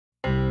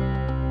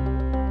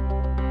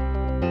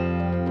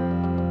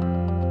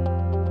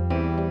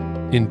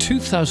In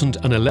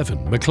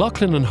 2011,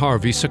 McLaughlin and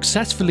Harvey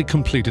successfully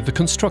completed the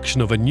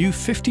construction of a new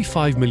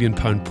 £55 million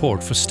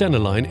port for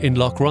Stena Line in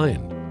Loch,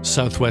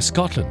 southwest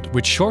Scotland,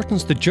 which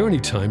shortens the journey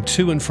time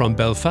to and from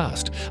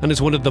Belfast and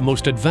is one of the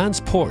most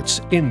advanced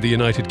ports in the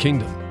United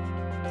Kingdom.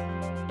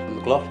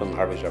 McLaughlin and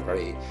Harvey are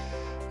very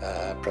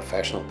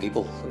professional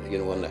people, you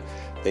know, and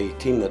the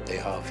team that they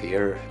have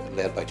here,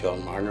 led by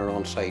John Marner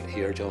on site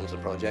here, John's the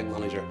project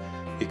manager,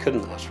 you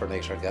couldn't ask for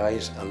nicer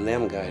guys, and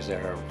them guys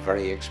there are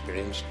very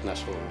experienced in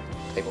this whole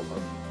type of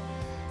work.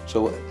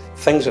 So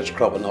things that's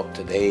cropping up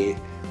today,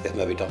 they've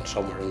maybe done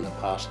somewhere in the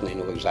past and they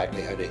know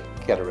exactly how to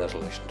get a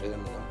resolution to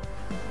them.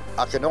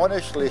 I can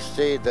honestly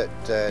say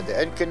that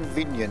the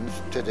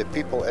inconvenience to the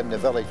people in the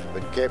village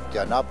has been kept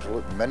to an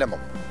absolute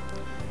minimum.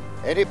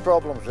 Any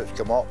problems that's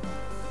come up,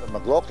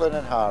 McLaughlin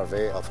and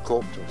Harvey have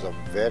coped with them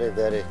very,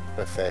 very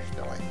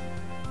professionally.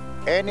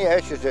 Any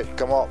issues that's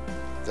come up,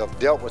 they've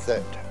dealt with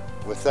it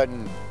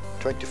within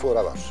 24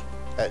 hours.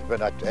 It's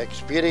been an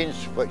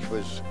experience which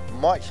was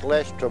much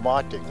less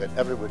traumatic than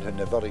everyone in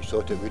the village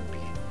thought it would be.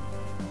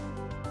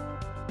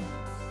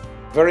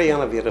 Very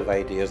innovative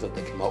ideas that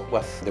they came up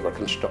with. They were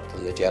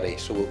constructing the jetty,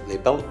 so they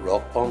built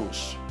rock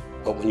ponds.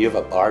 But when you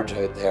have a barge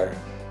out there,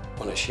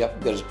 when a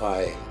ship goes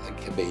by, it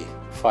could be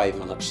 5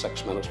 minutes,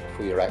 6 minutes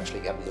before you're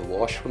actually getting the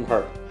wash from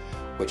her,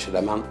 which would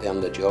have meant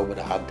then the job would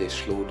have had to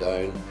slow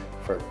down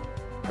for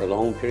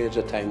prolonged periods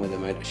of time with the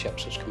amount of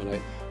ships that's coming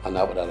out, and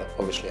that would have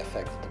obviously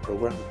affected the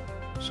programme.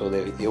 So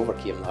they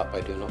overcame that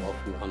by doing it all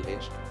from land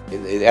base.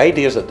 The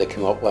ideas that they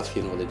came up with,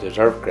 you know, they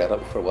deserve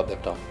credit for what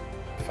they've done.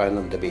 I found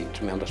them to be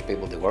tremendous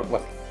people to work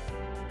with.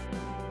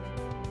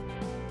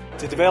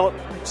 To develop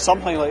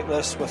something like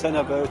this within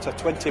about a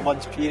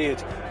 20-month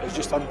period is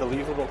just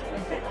unbelievable.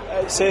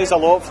 It says a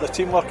lot for the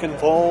teamwork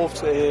involved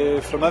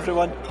from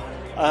everyone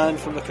and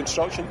from the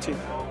construction team.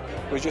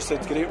 We just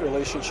had great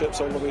relationships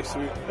all the way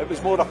through. It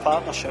was more a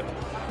partnership,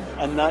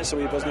 and that's the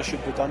way business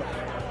should be done.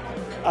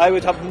 I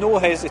would have no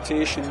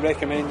hesitation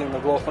recommending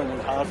McLaughlin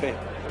and Harvey.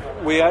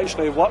 We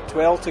actually worked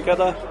well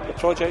together, the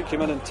project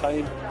came in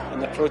time,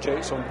 and the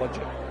project's on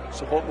budget.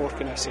 So what more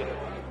can I say?